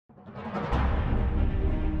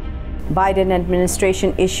Biden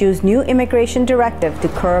administration issues new immigration directive to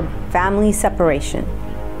curb family separation.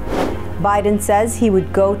 Biden says he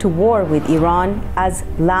would go to war with Iran as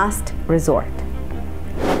last resort.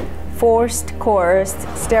 Forced, coerced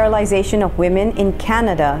sterilization of women in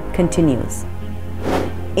Canada continues.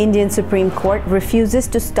 Indian Supreme Court refuses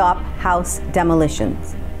to stop house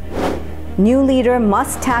demolitions. New leader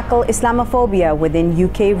must tackle Islamophobia within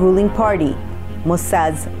UK ruling party,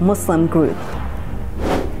 says Muslim group.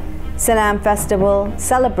 Salaam Festival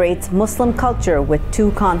celebrates Muslim culture with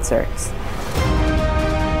 2 concerts.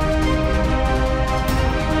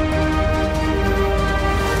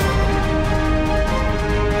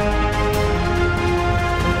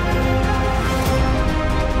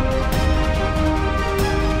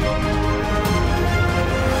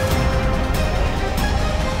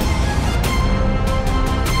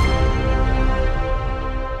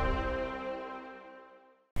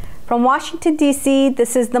 From Washington, D.C.,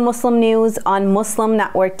 this is the Muslim News on Muslim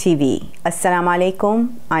Network TV. Assalamu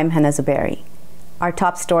alaikum, I'm Hena Zuberi. Our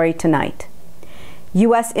top story tonight.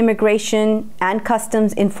 U.S. Immigration and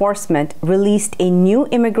Customs Enforcement released a new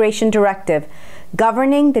immigration directive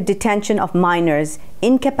governing the detention of minors,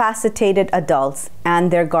 incapacitated adults, and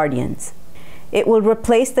their guardians. It will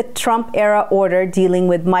replace the Trump-era order dealing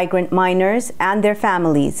with migrant minors and their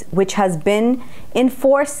families, which has been in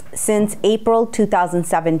force since April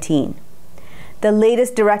 2017. The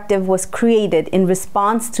latest directive was created in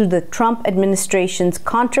response to the Trump administration's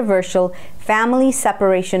controversial family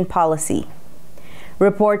separation policy.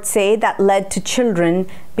 Reports say that led to children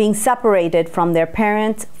being separated from their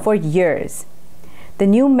parents for years. The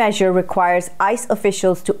new measure requires ICE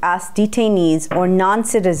officials to ask detainees or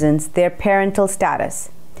non-citizens their parental status.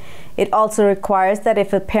 It also requires that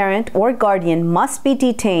if a parent or guardian must be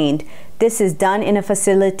detained, this is done in a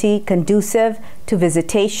facility conducive to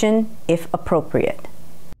visitation if appropriate.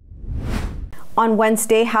 On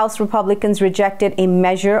Wednesday, House Republicans rejected a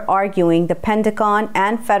measure arguing the Pentagon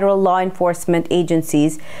and federal law enforcement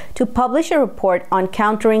agencies to publish a report on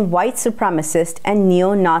countering white supremacist and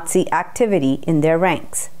neo-Nazi activity in their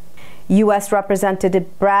ranks. U.S.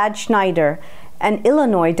 Representative Brad Schneider, an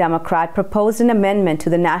Illinois Democrat, proposed an amendment to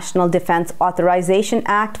the National Defense Authorization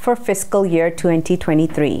Act for fiscal year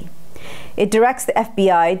 2023. It directs the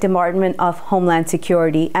FBI, Department of Homeland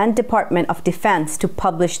Security, and Department of Defense to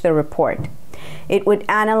publish the report. It would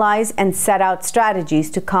analyze and set out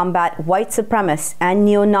strategies to combat white supremacist and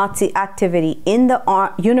neo-Nazi activity in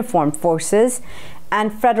the uniformed forces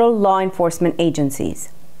and federal law enforcement agencies.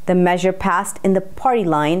 The measure passed in the party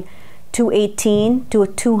line 218 to a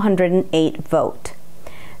 208 vote.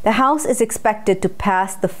 The House is expected to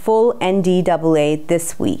pass the full NDAA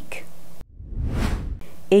this week.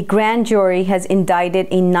 A grand jury has indicted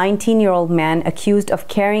a 19-year-old man accused of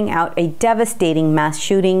carrying out a devastating mass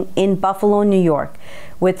shooting in Buffalo, New York,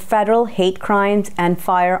 with federal hate crimes and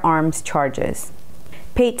firearms charges.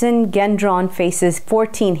 Peyton Gendron faces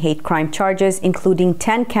 14 hate crime charges, including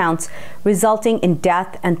 10 counts resulting in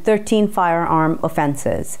death and 13 firearm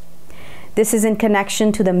offenses. This is in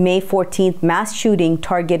connection to the May 14th mass shooting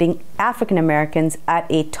targeting African Americans at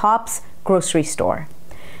a Tops grocery store.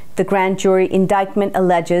 The grand jury indictment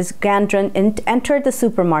alleges Gendron entered the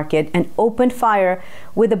supermarket and opened fire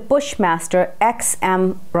with a Bushmaster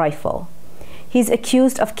XM rifle. He's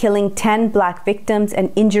accused of killing 10 black victims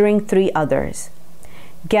and injuring 3 others.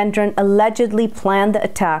 Gendron allegedly planned the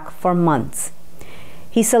attack for months.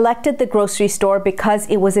 He selected the grocery store because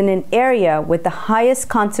it was in an area with the highest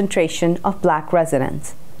concentration of black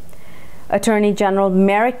residents. Attorney General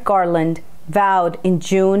Merrick Garland vowed in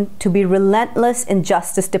June to be relentless in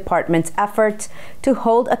Justice Department's efforts to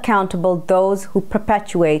hold accountable those who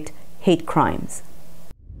perpetuate hate crimes.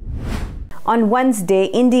 On Wednesday,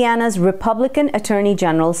 Indiana's Republican Attorney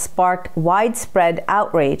General sparked widespread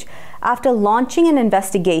outrage after launching an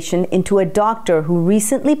investigation into a doctor who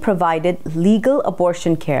recently provided legal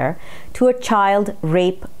abortion care to a child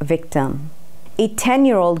rape victim. A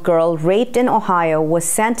 10-year-old girl raped in Ohio was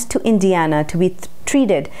sent to Indiana to be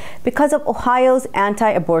treated because of Ohio's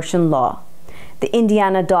anti-abortion law. The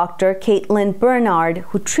Indiana doctor, Caitlin Bernard,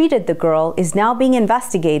 who treated the girl, is now being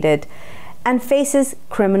investigated and faces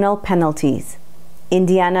criminal penalties.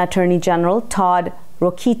 Indiana Attorney General Todd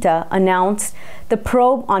Rokita announced the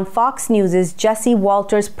probe on Fox News' Jesse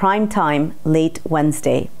Walters Primetime late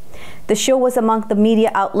Wednesday. The show was among the media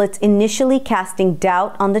outlets initially casting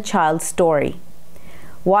doubt on the child's story.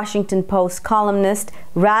 Washington Post columnist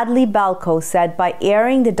Radley Balco said by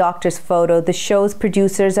airing the doctor's photo, the show's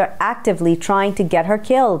producers are actively trying to get her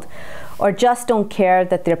killed or just don't care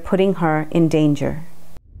that they're putting her in danger.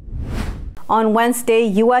 On Wednesday,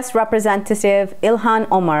 U.S. Representative Ilhan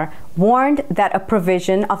Omar warned that a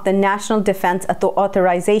provision of the National Defense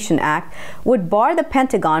Authorization Act would bar the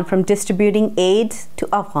Pentagon from distributing aid to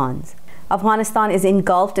Afghans. Afghanistan is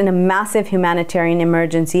engulfed in a massive humanitarian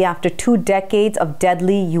emergency after 2 decades of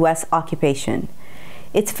deadly U.S. occupation.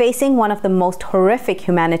 It's facing one of the most horrific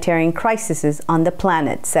humanitarian crises on the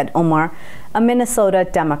planet, said Omar, a Minnesota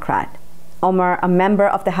Democrat. Omar, a member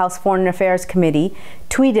of the House Foreign Affairs Committee,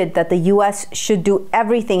 tweeted that the U.S. should do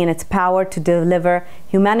everything in its power to deliver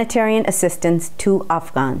humanitarian assistance to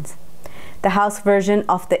Afghans. The House version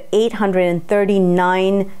of the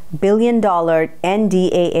 $839 billion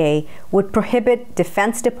NDAA would prohibit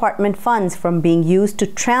Defense Department funds from being used to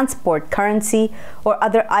transport currency or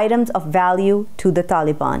other items of value to the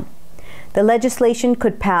Taliban. The legislation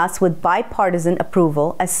could pass with bipartisan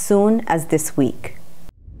approval as soon as this week.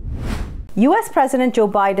 U.S. President Joe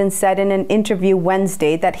Biden said in an interview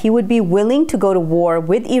Wednesday that he would be willing to go to war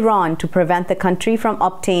with Iran to prevent the country from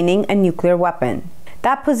obtaining a nuclear weapon.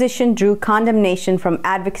 That position drew condemnation from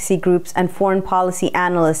advocacy groups and foreign policy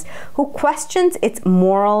analysts who questioned its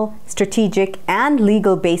moral, strategic, and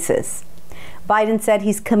legal basis. Biden said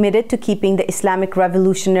he's committed to keeping the Islamic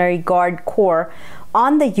Revolutionary Guard Corps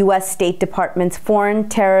on the U.S. State Department's foreign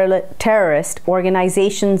terrorist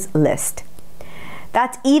organizations list.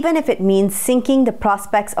 That's even if it means sinking the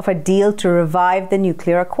prospects of a deal to revive the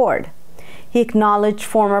nuclear accord. He acknowledged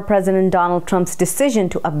former President Donald Trump's decision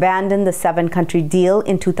to abandon the 7-country deal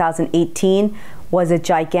in 2018 was a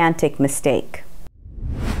gigantic mistake.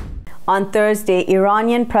 On Thursday,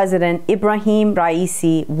 Iranian President Ibrahim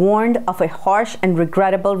Raisi warned of a harsh and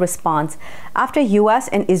regrettable response after U.S.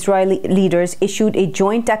 and Israeli leaders issued a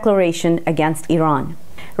joint declaration against Iran.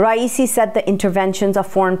 Raisi said the interventions of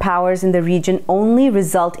foreign powers in the region only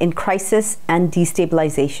result in crisis and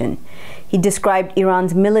destabilization. He described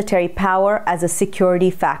Iran's military power as a security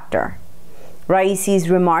factor. Raisi's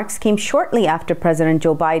remarks came shortly after President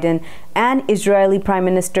Joe Biden and Israeli Prime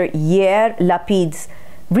Minister Yair Lapid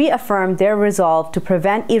reaffirmed their resolve to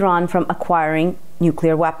prevent Iran from acquiring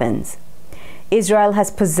nuclear weapons. Israel has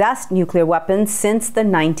possessed nuclear weapons since the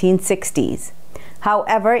 1960s.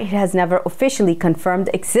 However, it has never officially confirmed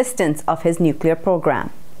the existence of his nuclear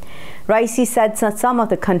program. Raisi said that some of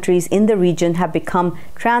the countries in the region have become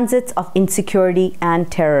transits of insecurity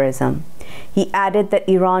and terrorism. He added that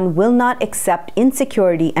Iran will not accept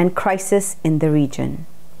insecurity and crisis in the region.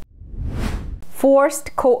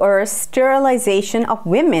 Forced, coerced sterilization of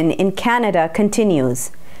women in Canada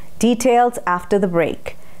continues. Details after the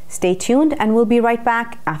break. Stay tuned and we'll be right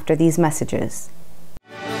back after these messages.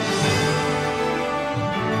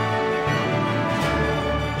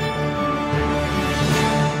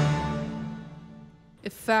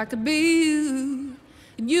 If I could be you,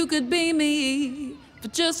 and you could be me for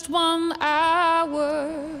just 1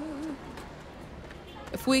 hour.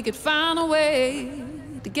 If we could find a way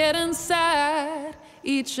to get inside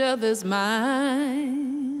each other's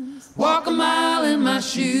minds. Walk a mile in my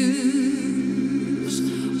shoes.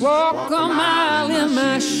 Walk a mile in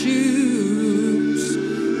my shoes.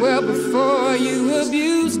 Well, before you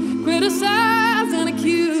abuse, criticize, and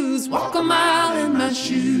accuse. Walk a mile in my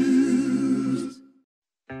shoes.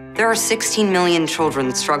 There are 16 million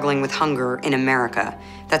children struggling with hunger in America.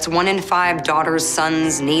 That's 1 in 5 daughters,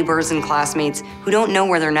 sons, neighbors, and classmates who don't know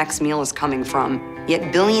where their next meal is coming from.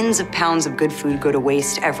 Yet billions of pounds of good food go to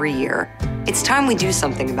waste every year. It's time we do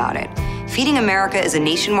something about it. Feeding America is a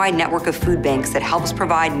nationwide network of food banks that helps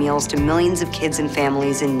provide meals to millions of kids and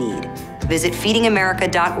families in need. Visit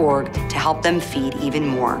feedingamerica.org to help them feed even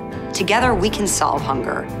more. Together, we can solve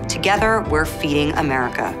hunger. Together, we're feeding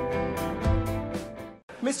America.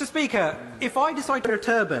 Mr. Speaker, if I decide to wear a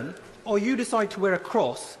turban, or you decide to wear a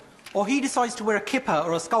cross, or he decides to wear a kippah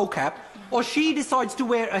or a skull cap, or she decides to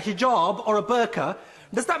wear a hijab or a burqa,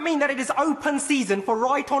 does that mean that it is open season for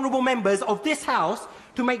right honourable members of this House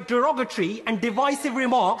to make derogatory and divisive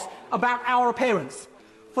remarks about our appearance?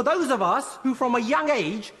 For those of us who from a young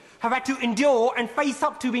age have had to endure and face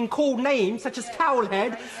up to being called names such as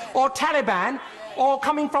Towelhead or Taliban, or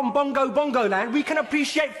coming from Bongo land, we can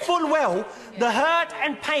appreciate full well the hurt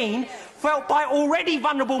and pain felt by already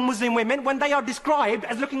vulnerable Muslim women when they are described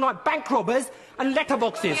as looking like bank robbers and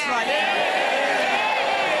letterboxes.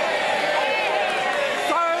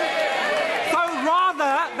 So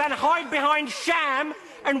rather than hide behind sham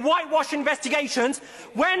and whitewash investigations,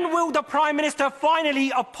 when will the Prime Minister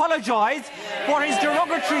finally apologise for his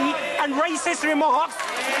derogatory and racist remarks?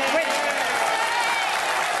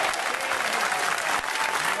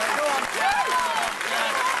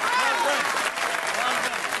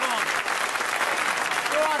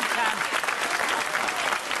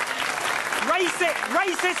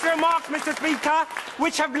 racist remarks, Mr. Speaker,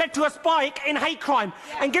 which have led to a spike in hate crime.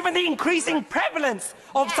 And given the increasing prevalence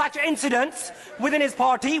of such incidents within his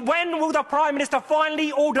party, when will the Prime Minister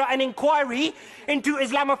finally order an inquiry into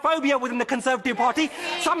Islamophobia within the Conservative Party,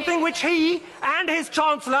 something which he and his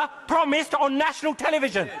Chancellor promised on national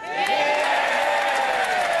television?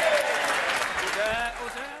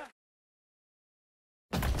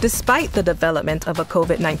 Despite the development of a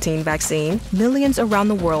COVID-19 vaccine, millions around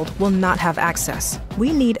the world will not have access.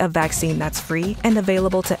 We need a vaccine that's free and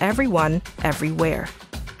available to everyone, everywhere.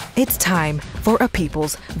 It's time for a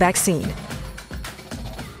people's vaccine.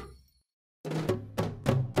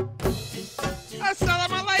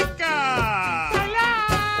 Assalamu alaikum!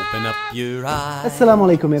 Open up your eyes.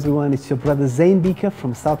 Assalamu alaikum everyone, it's your brother Zain Bika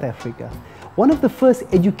from South Africa. One of the first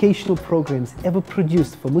educational programs ever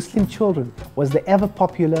produced for Muslim children was the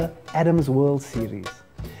ever-popular Adam's World series.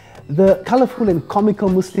 The colorful and comical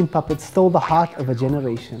Muslim puppets stole the heart of a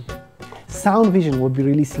generation. Sound Vision will be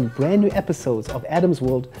releasing brand new episodes of Adam's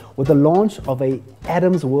World with the launch of a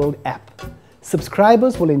Adam's World app.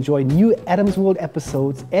 Subscribers will enjoy new Adam's World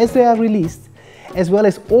episodes as they are released, as well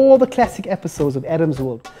as all the classic episodes of Adam's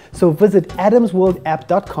World. So visit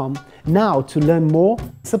adamsworldapp.com now to learn more,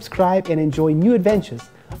 subscribe and enjoy new adventures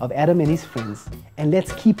of Adam and his friends. And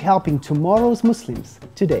let's keep helping tomorrow's Muslims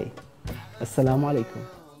today. Assalamu alaikum.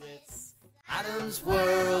 It's Adam's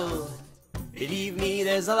World. Believe me,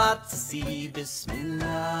 there's a lot to see.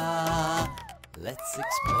 Bismillah. Let's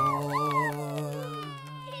explore.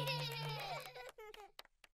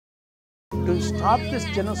 To stop this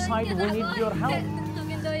genocide, we need your help.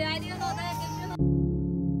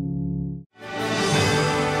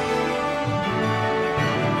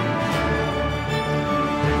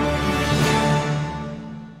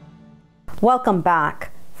 Welcome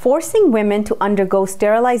back. Forcing women to undergo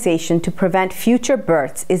sterilization to prevent future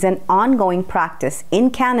births is an ongoing practice in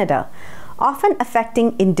Canada, often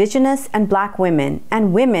affecting Indigenous and Black women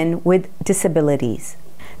and women with disabilities.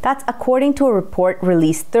 That's according to a report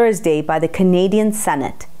released Thursday by the Canadian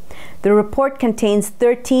Senate. The report contains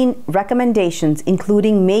 13 recommendations,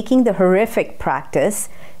 including making the horrific practice,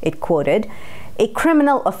 it quoted, a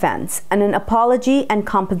criminal offense and an apology and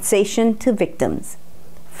compensation to victims.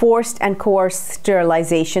 Forced and coerced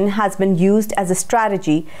sterilization has been used as a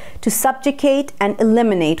strategy to subjugate and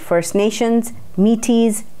eliminate First Nations,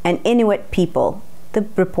 Métis, and Inuit people, the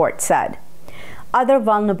report said. Other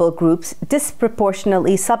vulnerable groups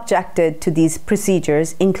disproportionately subjected to these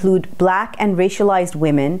procedures include Black and racialized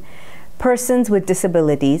women, persons with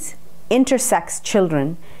disabilities, intersex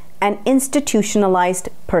children, and institutionalized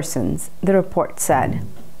persons, the report said.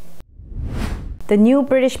 The new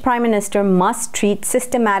British Prime Minister must treat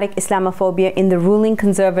systematic Islamophobia in the ruling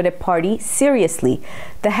Conservative Party seriously,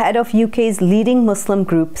 the head of UK's leading Muslim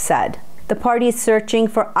group said. The party is searching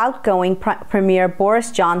for outgoing Premier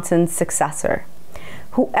Boris Johnson's successor.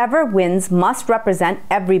 Whoever wins must represent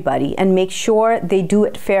everybody and make sure they do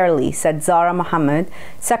it fairly, said Zahra Mohammed,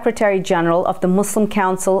 Secretary General of the Muslim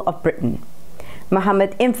Council of Britain.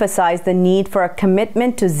 Mohammed emphasized the need for a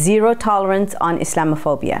commitment to zero tolerance on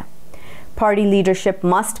Islamophobia. Party leadership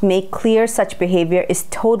must make clear such behavior is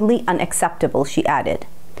totally unacceptable, she added.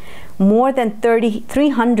 More than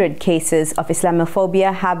 300 cases of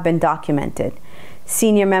Islamophobia have been documented.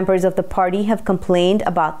 Senior members of the party have complained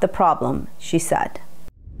about the problem, she said.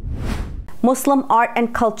 Muslim art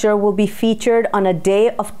and culture will be featured on a day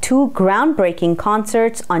of 2 groundbreaking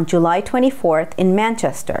concerts on July 24th in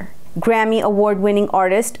Manchester. Grammy award-winning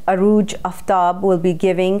artist Arooj Aftab will be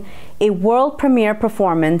giving a world premiere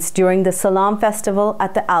performance during the Salaam festival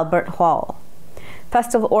at the Albert Hall.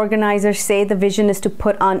 Festival organizers say the vision is to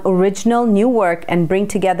put on original new work and bring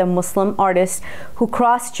together Muslim artists who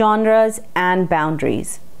cross genres and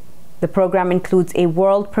boundaries. The program includes a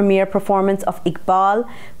world premiere performance of Iqbal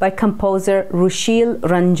by composer Rushil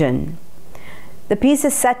Ranjan. The piece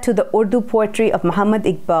is set to the Urdu poetry of Muhammad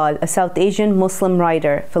Iqbal, a South Asian Muslim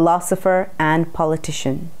writer, philosopher, and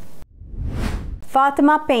politician.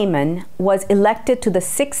 Fatima Payman was elected to the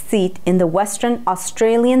 6th seat in the Western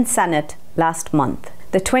Australian Senate last month.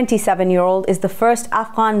 The 27-year-old is the first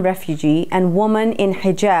Afghan refugee and woman in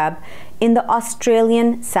hijab in the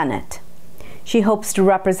Australian Senate. She hopes to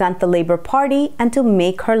represent the Labour Party and to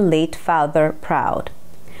make her late father proud.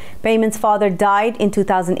 Payman's father died in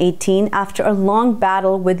 2018 after a long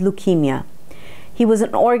battle with leukemia. He was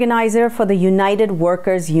an organizer for the United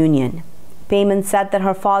Workers' Union. Payman said that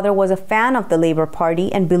her father was a fan of the Labour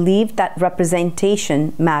Party and believed that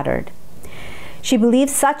representation mattered. She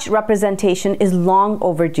believes such representation is long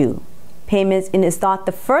overdue. Payman is thought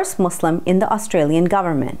the first Muslim in the Australian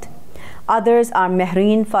government. Others are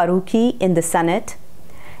Mehreen Faruqi in the Senate,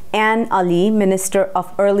 Anne Ali, Minister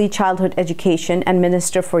of Early Childhood Education and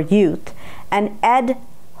Minister for Youth, and Ed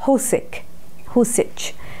Husic,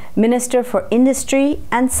 Minister for Industry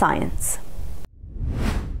and Science.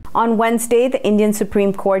 On Wednesday, the Indian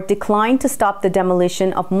Supreme Court declined to stop the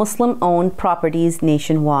demolition of Muslim-owned properties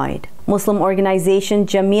nationwide. Muslim organization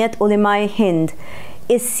Jamiat Ulema-e-Hind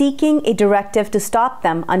is seeking a directive to stop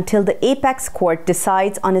them until the apex court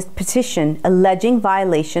decides on its petition alleging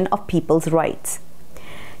violation of people's rights.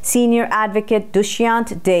 Senior advocate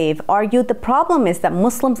Dushyant Dev argued the problem is that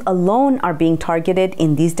Muslims alone are being targeted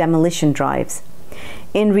in these demolition drives.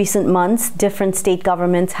 In recent months, different state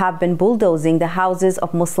governments have been bulldozing the houses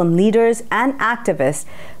of Muslim leaders and activists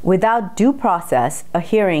without due process, a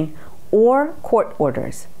hearing, or court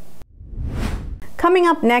orders. Coming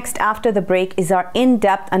up next after the break is our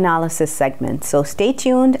in-depth analysis segment, so stay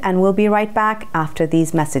tuned and we'll be right back after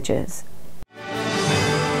these messages.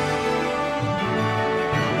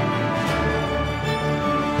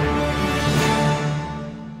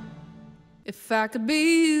 If I could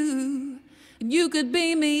be you, and you could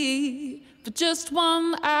be me for just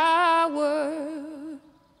 1 hour.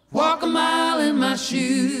 Walk a mile in my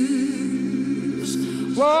shoes.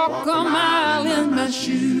 Walk a mile in my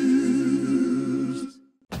shoes.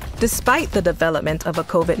 Despite the development of a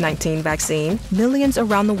COVID-19 vaccine, millions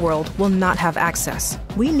around the world will not have access.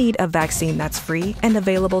 We need a vaccine that's free and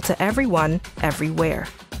available to everyone, everywhere.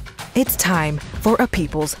 It's time for a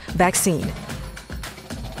people's vaccine.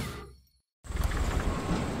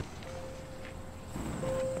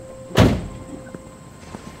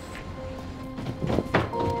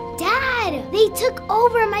 They took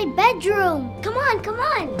over my bedroom. Come on, come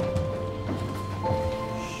on.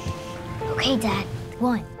 Okay, Dad.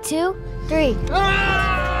 1, 2, 3.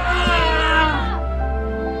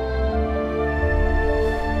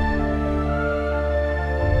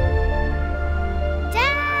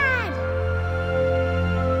 Dad!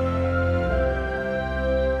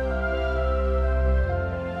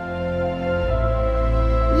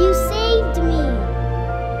 You saved me.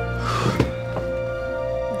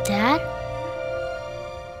 Dad?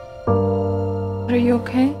 Are you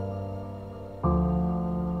okay?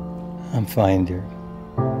 I'm fine, dear.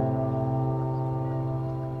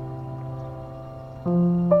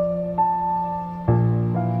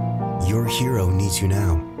 Your hero needs you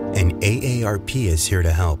now, and AARP is here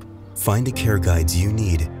to help. Find the care guides you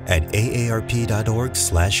need at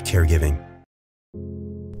aarp.org/caregiving.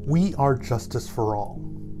 We are Justice for All.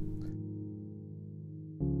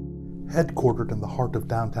 Headquartered in the heart of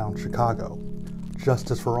downtown Chicago,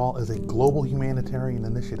 Justice for All is a global humanitarian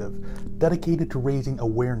initiative dedicated to raising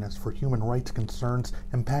awareness for human rights concerns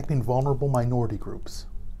impacting vulnerable minority groups.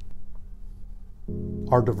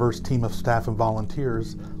 Our diverse team of staff and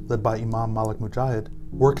volunteers, led by Imam Malik Mujahid,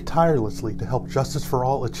 work tirelessly to help Justice for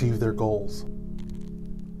All achieve their goals.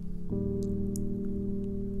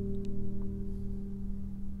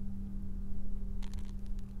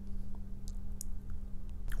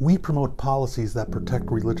 We promote policies that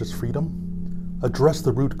protect religious freedom, address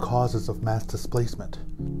the root causes of mass displacement,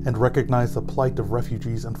 and recognize the plight of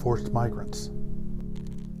refugees and forced migrants.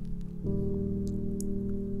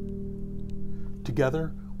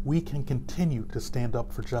 Together, we can continue to stand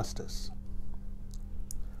up for justice.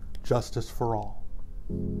 Justice for all.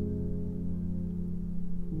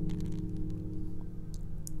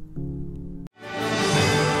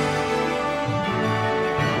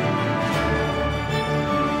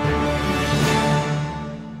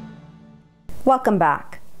 Welcome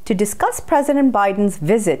back. To discuss President Biden's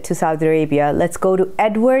visit to Saudi Arabia, let's go to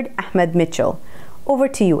Edward Ahmed Mitchell. Over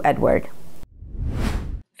to you, Edward.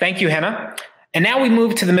 Thank you, Hena. And now we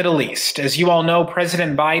move to the Middle East. As you all know,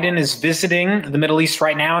 President Biden is visiting the Middle East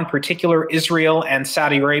right now, in particular Israel and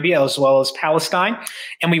Saudi Arabia, as well as Palestine.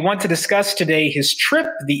 And we want to discuss today his trip,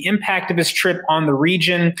 the impact of his trip on the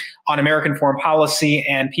region, on American foreign policy,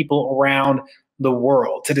 and people around the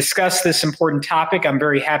world. To discuss this important topic, I'm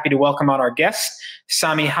very happy to welcome on our guest,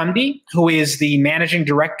 Sami Hamdi, who is the Managing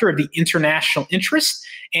Director of the International Interest,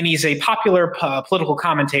 and he's a popular political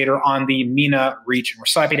commentator on the MENA region. We're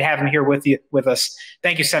so happy to have him here with us.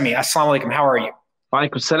 Thank you, Sami. Assalamu alaikum. How are you?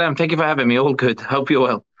 Walaikum salam. Thank you for having me. All good. Hope you're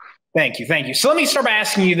well. Thank you. Thank you. So let me start by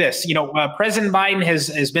asking you this. President Biden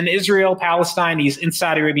has been to Israel, Palestine. He's in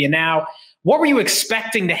Saudi Arabia now. What were you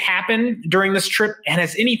expecting to happen during this trip? And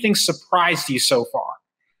has anything surprised you so far?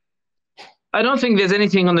 I don't think there's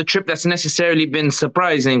anything on the trip that's necessarily been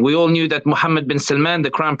surprising. We all knew that Mohammed bin Salman, the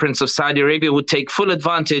Crown Prince of Saudi Arabia, would take full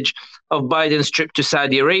advantage of Biden's trip to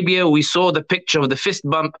Saudi Arabia. We saw the picture of the fist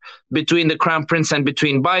bump between the Crown Prince and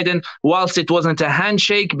between Biden. Whilst it wasn't a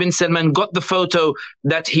handshake, bin Salman got the photo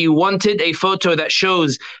that he wanted, a photo that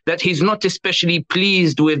shows that he's not especially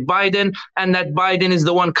pleased with Biden and that Biden is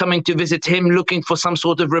the one coming to visit him looking for some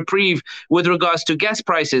sort of reprieve with regards to gas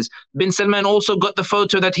prices. Bin Salman also got the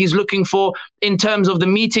photo that he's looking for in terms of the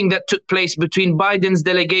meeting that took place between Biden's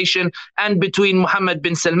delegation and between Mohammed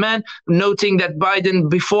bin Salman, noting that Biden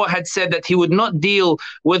before had said that he would not deal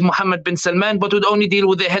with Mohammed bin Salman, but would only deal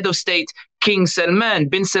with the head of state, King Salman.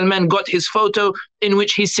 Bin Salman got his photo in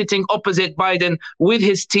which he's sitting opposite Biden with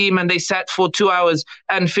his team, and they sat for 2 hours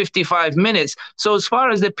and 55 minutes. So as far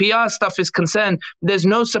as the PR stuff is concerned, there's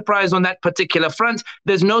no surprise on that particular front.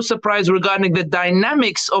 There's no surprise regarding the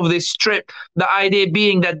dynamics of this trip, the idea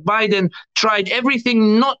being that Biden tried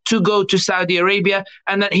everything not to go to Saudi Arabia,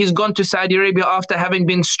 and that he's gone to Saudi Arabia after having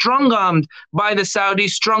been strong-armed by the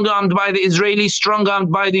Saudis, strong-armed by the Israelis,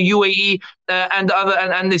 strong-armed by the UAE,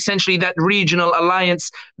 and essentially that regional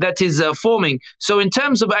alliance that is forming. So in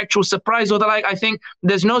terms of actual surprise or the like, I think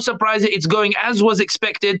there's no surprise. It's going as was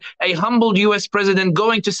expected. A humbled US president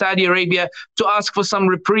going to Saudi Arabia to ask for some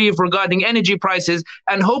reprieve regarding energy prices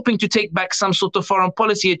and hoping to take back some sort of foreign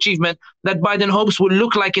policy achievement that Biden hopes will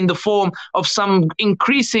look like in the form of some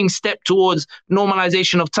increasing step towards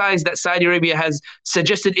normalization of ties that Saudi Arabia has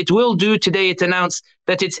suggested it will do. Today it announced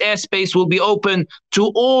that its airspace will be open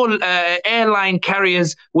to all airline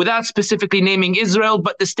carriers without specifically naming Israel,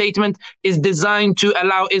 but the statement is designed to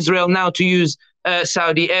allow Israel now to use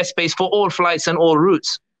Saudi airspace for all flights and all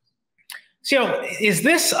routes. So is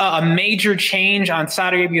this a major change on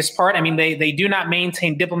Saudi Arabia's part? I mean, they do not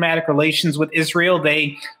maintain diplomatic relations with Israel.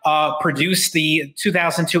 They produced the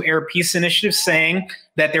 2002 Arab Peace Initiative saying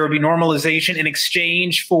that there would be normalization in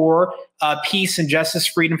exchange for peace and justice,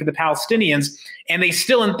 freedom for the Palestinians. And they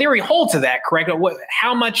still, in theory, hold to that, correct?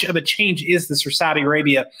 How much of a change is this for Saudi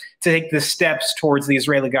Arabia to take the steps towards the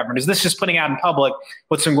Israeli government? Is this just putting out in public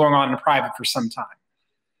what's been going on in private for some time?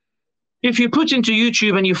 If you put into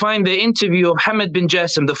YouTube and you find the interview of Hamad bin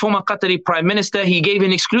Jassim, the former Qatari prime minister, he gave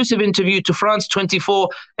an exclusive interview to France 24,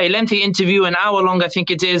 a lengthy interview, an hour long, I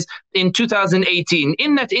think it is, in 2018.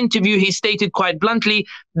 In that interview, he stated quite bluntly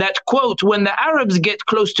that, quote, when the Arabs get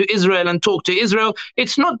close to Israel and talk to Israel,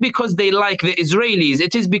 it's not because they like the Israelis.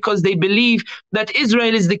 It is because they believe that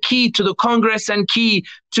Israel is the key to the Congress and key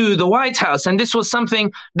to the White House. And this was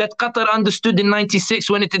something that Qatar understood in '96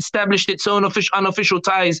 when it established its own unofficial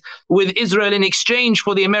ties with Israel in exchange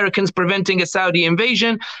for the Americans preventing a Saudi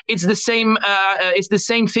invasion. It's the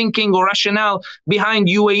same thinking or rationale behind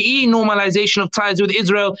UAE normalization of ties with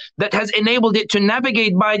Israel that has enabled it to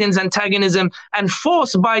navigate Biden's antagonism and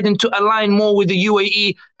force Biden to align more with the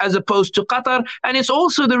UAE as opposed to Qatar. And it's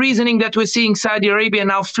also the reasoning that we're seeing Saudi Arabia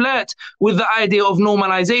now flirt with the idea of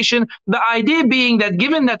normalization, the idea being that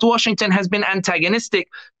given that Washington has been antagonistic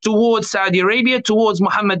towards Saudi Arabia, towards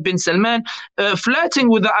Mohammed bin Salman, flirting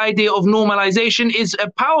with the idea of normalization is a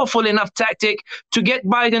powerful enough tactic to get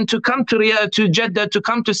Biden to come to Jeddah, to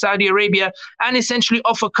come to Saudi Arabia, and essentially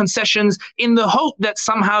offer concessions in the hope that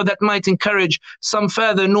somehow that might encourage some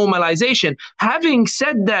further normalization. Having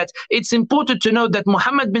said that, it's important to note that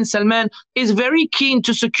Mohammed bin Salman is very keen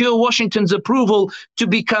to secure Washington's approval to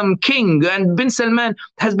become king, and bin Salman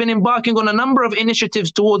has been embarking on a number of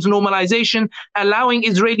initiatives towards normalization, allowing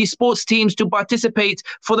Israeli sports teams to participate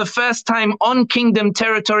for the first time on kingdom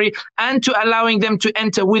territory and to allowing them to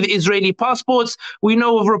enter with Israeli passports. We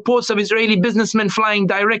know of reports of Israeli businessmen flying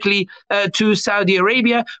directly to Saudi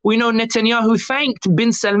Arabia. We know Netanyahu thanked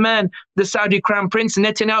bin Salman, the Saudi crown prince.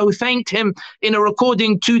 Netanyahu thanked him in a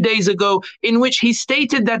recording 2 days ago in which he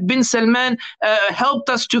stated that bin Salman helped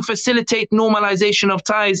us to facilitate normalization of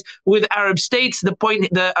ties with Arab states,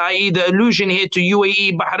 i.e. the allusion here to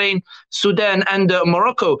UAE, Bahrain, Sudan, and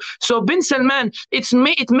Morocco. So bin Salman, it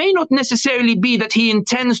may not necessarily be that he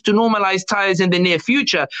intends to normalize ties in the near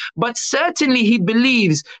future, but certainly he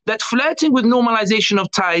believes that flirting with normalization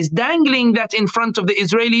of ties, dangling that in front of the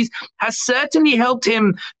Israelis, has certainly helped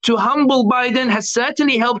him to humble Biden, has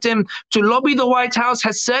certainly helped him to lobby the White House,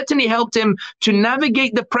 has certainly helped him to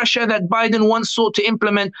navigate the pressure that Biden once sought to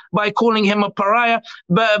implement by calling him a pariah.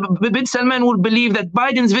 But bin Salman will believe that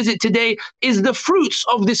Biden's visit today is the fruits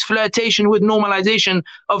of this flirtation with normalization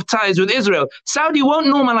of ties with Israel. Saudi won't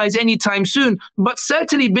normalize anytime soon, but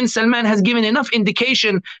certainly bin Salman has given enough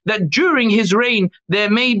indication that during his reign, there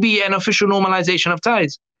may be an official normalization of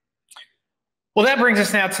ties. Well, that brings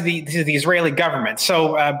us now to the Israeli government.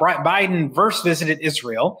 So Biden first visited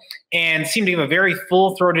Israel and seemed to give a very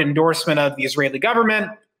full-throated endorsement of the Israeli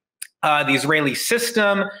government, the Israeli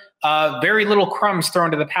system, very little crumbs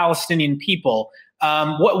thrown to the Palestinian people.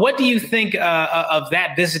 What do you think of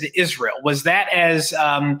that visit to Israel? Was that as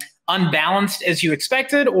unbalanced as you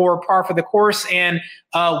expected, or par for the course? And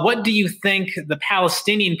what do you think the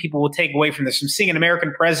Palestinian people will take away from this, from seeing an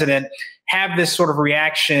American president have this sort of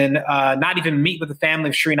reaction, not even meet with the family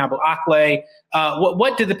of Shireen Abu Akleh?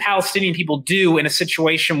 What did the Palestinian people do in a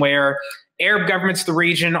situation where Arab governments of the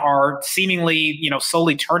region are seemingly,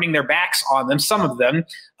 slowly turning their backs on them, some of them?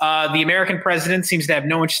 The American president seems to have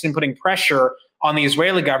no interest in putting pressure on the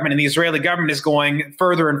Israeli government, and the Israeli government is going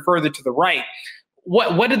further and further to the right.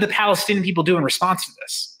 What did the Palestinian people do in response to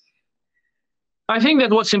this? I think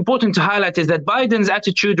that what's important to highlight is that Biden's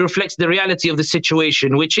attitude reflects the reality of the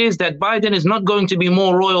situation, which is that Biden is not going to be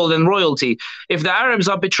more royal than royalty. If the Arabs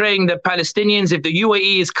are betraying the Palestinians, if the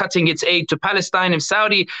UAE is cutting its aid to Palestine, if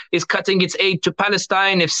Saudi is cutting its aid to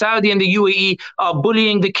Palestine, if Saudi and the UAE are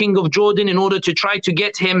bullying the King of Jordan in order to try to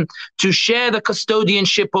get him to share the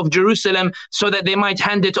custodianship of Jerusalem so that they might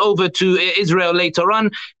hand it over to Israel later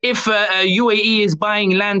on, if UAE is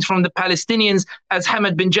buying land from the Palestinians, as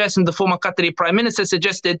Hamad bin Jassim, the former Qatari Prime Minister,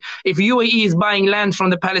 suggested, if UAE is buying land from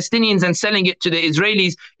the Palestinians and selling it to the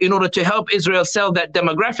Israelis in order to help Israel sell that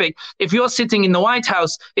demographic, if you're sitting in the White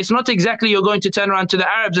House, it's not exactly you're going to turn around to the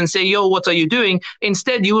Arabs and say, yo, what are you doing?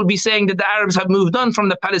 Instead, you will be saying that the Arabs have moved on from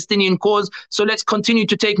the Palestinian cause, so let's continue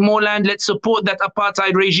to take more land, let's support that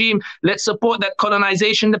apartheid regime, let's support that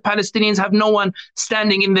colonization. The Palestinians have no one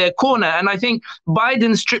standing in their corner. And I think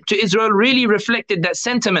Biden's trip to Israel really reflected that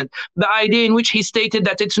sentiment, the idea in which he stated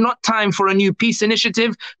that it's not time for a new peace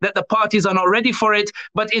initiative, that the parties are not ready for it.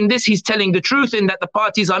 But in this, he's telling the truth in that the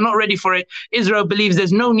parties are not ready for it. Israel believes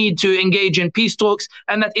there's no need to engage in peace talks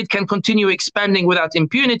and that it can continue expanding without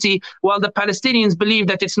impunity, while the Palestinians believe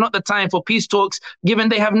that it's not the time for peace talks, given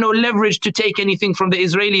they have no leverage to take anything from the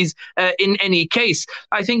Israelis in any case.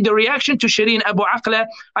 I think the reaction to Shireen Abu Akleh,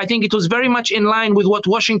 I think it was very much in line with what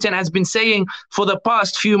Washington has been saying for the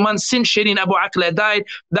past few months since Shireen Abu Akleh died.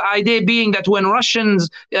 The idea being that when Russians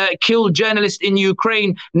killed journalists in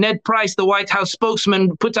Ukraine, Ned Price, the White House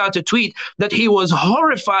spokesman, put out a tweet that he was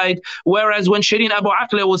horrified, whereas when Shireen Abu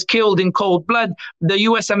Akleh was killed in cold blood, the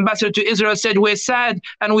US ambassador to Israel said, we're sad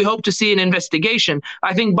and we hope to see an investigation.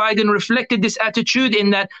 I think Biden reflected this attitude in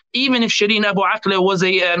that even if Shireen Abu Akleh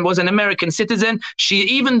was an American citizen,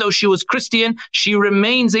 even though she was Christian, she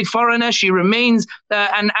remains a foreigner, she remains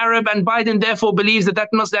an Arab, and Biden therefore believes that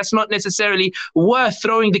that's not necessarily worth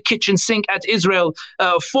throwing the kitchen sink at Israel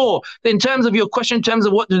for. In terms of your question, in terms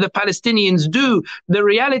of what do the Palestinians do, the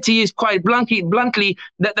reality is quite bluntly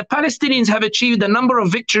that the Palestinians have achieved a number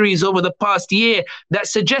of victories over the past year that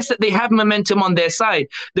suggest that they have momentum on their side.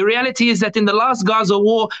 The reality is that in the last Gaza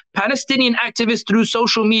war, Palestinian activists through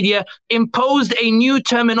social media imposed a new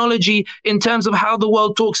terminology in terms of how the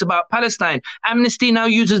world talks about Palestine. Amnesty now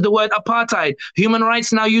uses the word apartheid. Human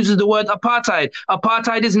Rights now uses the word apartheid.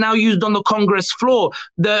 Apartheid is now used on the Congress floor.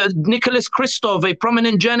 Nicholas Kristof, a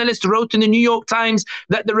prominent journalist, wrote in the New York Times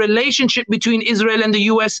that the relationship between Israel and the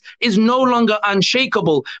US is no longer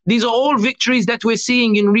unshakable. These are all victories that we're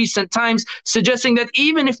seeing in recent times, suggesting that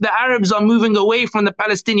even if the Arabs are moving away from the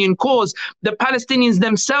Palestinian cause, the Palestinians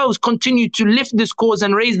themselves continue to lift this cause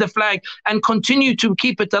and raise the flag and continue to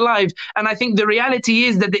keep it alive. And I think the reality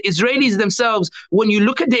is that the Israelis themselves, when you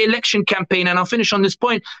look at the election campaign, and I'll finish on this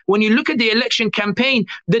point, when you look at the election campaign,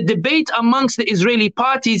 the debate amongst the Israeli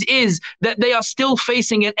parties is that they are still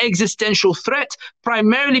facing an existential threat,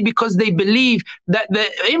 primarily because they believe that the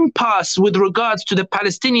impasse with regards to the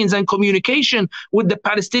Palestinians and communication with the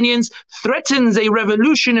Palestinians threatens a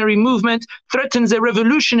revolutionary movement, threatens a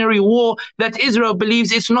revolutionary war that Israel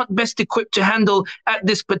believes it's not best equipped to handle at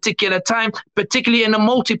this particular time, particularly in a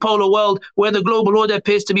multipolar world where the global order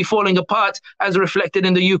appears to be falling apart, as reflected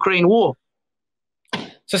in the Ukraine war.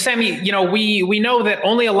 So, Sami, we know that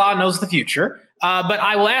only Allah knows the future, but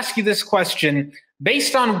I will ask you this question.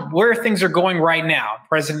 Based on where things are going right now,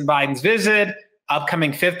 President Biden's visit,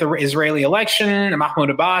 upcoming fifth Israeli election, Mahmoud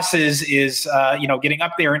Abbas is getting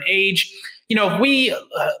up there in age. If we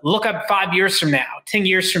look up 5 years from now, 10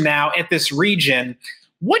 years from now at this region,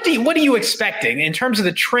 what are you expecting in terms of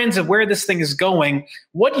the trends of where this thing is going?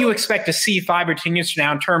 What do you expect to see 5 or 10 years from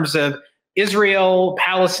now in terms of Israel,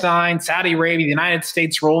 Palestine, Saudi Arabia, the United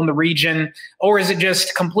States' role in the region? Or is it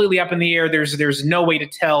just completely up in the air? There's no way to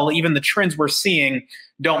tell. Even the trends we're seeing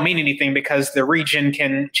don't mean anything because the region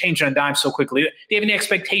can change on a dime so quickly. Do you have any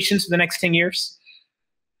expectations for the next 10 years?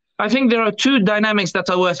 I think there are two dynamics that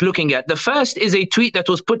are worth looking at. The first is a tweet that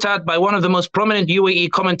was put out by one of the most prominent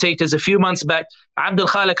UAE commentators a few months back, Abdul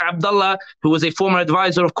Khaliq Abdullah, who was a former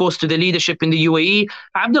advisor, of course, to the leadership in the UAE.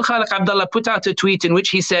 Abdul Khaliq Abdullah put out a tweet in which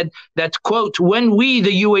he said that, quote, when we,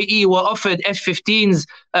 the UAE, were offered F-15s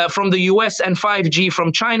from the US and 5G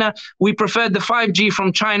from China, we preferred the 5G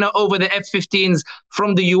from China over the F-15s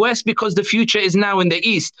from the US because the future is now in the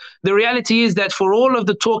East. The reality is that for all of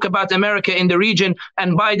the talk about America in the region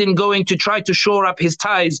and Biden going to try to shore up his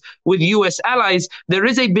ties with US allies, there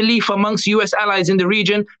is a belief amongst US allies in the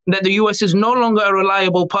region that the US is no longer a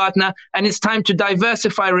reliable partner, and it's time to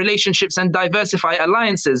diversify relationships and diversify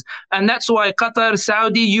alliances. And that's why Qatar,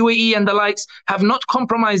 Saudi, UAE and the likes have not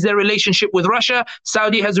compromised their relationship with Russia.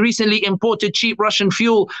 Saudi has recently imported cheap Russian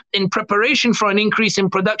fuel in preparation for an increase in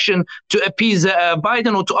production to appease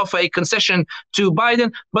Biden or to offer a concession to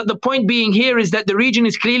Biden. But the point being here is that the region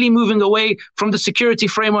is clearly moving away from the security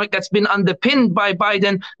framework that's been underpinned by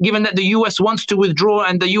Biden, given that the US wants to withdraw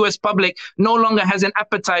and the US public no longer has an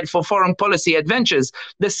appetite for foreign policy adventures.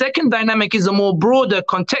 The second dynamic is a more broader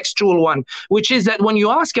contextual one, which is that when you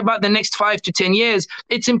ask about the next 5 to 10 years,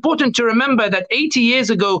 it's important to remember that 80 years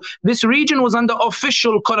ago, this region was under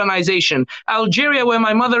official colonization. Algeria, where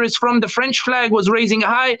my mother is from, the French flag was raising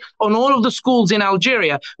high on all of the schools in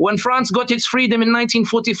Algeria. When France got its freedom in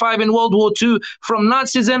 1945 in World War II from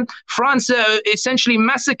Nazism, France essentially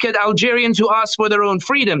massacred Algerians who asked for their own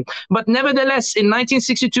freedom. But nevertheless, in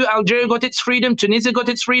 1962, Algeria got its freedom, Tunisia got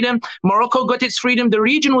its freedom, Morocco got its freedom. The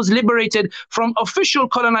region was liberated from official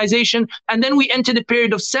colonization, and then we entered a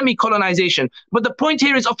period of semi-colonization. But the point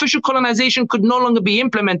here is official colonization could no longer be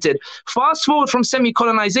implemented. Fast forward from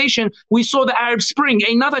semi-colonization, we saw the Arab Spring,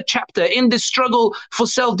 another chapter in this struggle for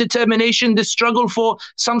self-determination, this struggle for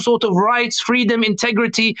some sort of rights, freedom,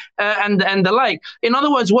 integrity, and the like. In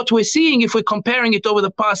other words, what we're seeing, if we're comparing it over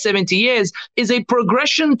the past 70 years, is a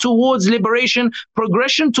progression towards liberation,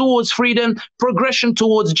 progression towards freedom, progression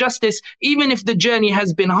towards justice, even if the journey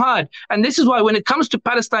has been hard. And this is why when it comes to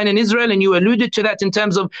Palestine and Israel, and you alluded to that in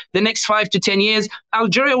terms of the next 5 to 10 years,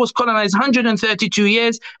 Algeria was colonized 132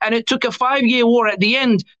 years, and it took a 5-year war at the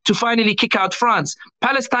end to finally kick out France.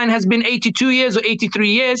 Palestine has been 82 years or 83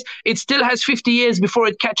 years. It still has 50 years before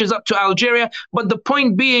it catches up to Algeria. But the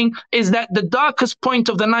point being is that the darkest point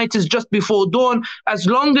of the night is just before dawn. As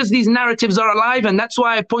long as these narratives are alive, and that's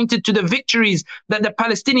why I pointed to the victories that the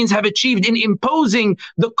Palestinians have achieved in imposing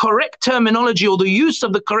the correct terminology or the use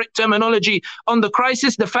of the correct terminology on the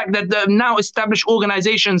crisis, the fact that the now established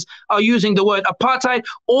organizations are using the word apartheid,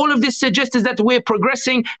 all of this suggests is that we're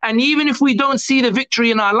progressing. And even if we don't see the victory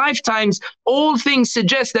in our lifetimes, all things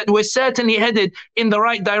suggest that we're certainly headed in the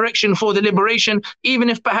right direction for the liberation, even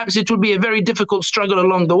if perhaps it will be a very difficult struggle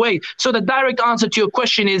along the way. So the direct answer to your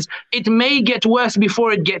question is, it may get worse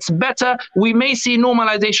before it gets better. We may see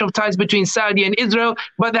normalization of ties between Saudi and Israel,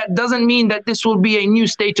 but that doesn't mean that this will be a new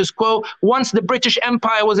status quo. Once the British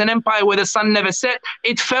Empire was an empire where the sun never set,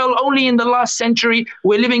 it fell only in the last century.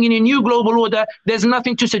 We're living in a new global order. There's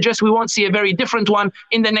nothing to suggest we won't see a very different one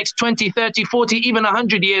in the next 20, 30, 40, even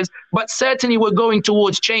 100 years. But certainly we're going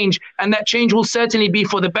towards change, and that change will certainly be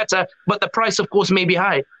for the better, but the price, of course, may be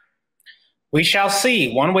high. We shall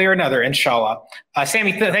see one way or another, inshallah.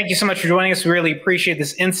 Sammy, thank you so much for joining us. We really appreciate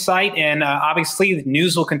this insight. And obviously, the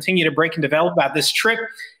news will continue to break and develop about this trip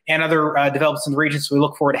and other developments in the region. So we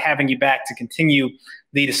look forward to having you back to continue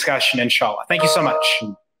the discussion, inshallah. Thank you so much.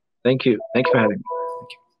 Thank you. Thank you for having me.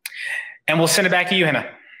 Thank you. And we'll send it back to you, Hena.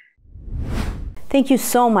 Thank you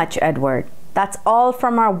so much, Edward. That's all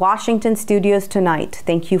from our Washington studios tonight.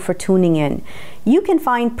 Thank you for tuning in. You can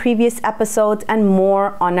find previous episodes and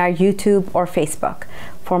more on our YouTube or Facebook.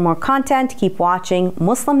 For more content, keep watching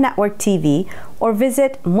Muslim Network TV or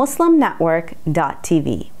visit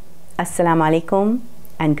muslimnetwork.tv. Assalamu alaikum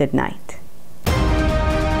and good night.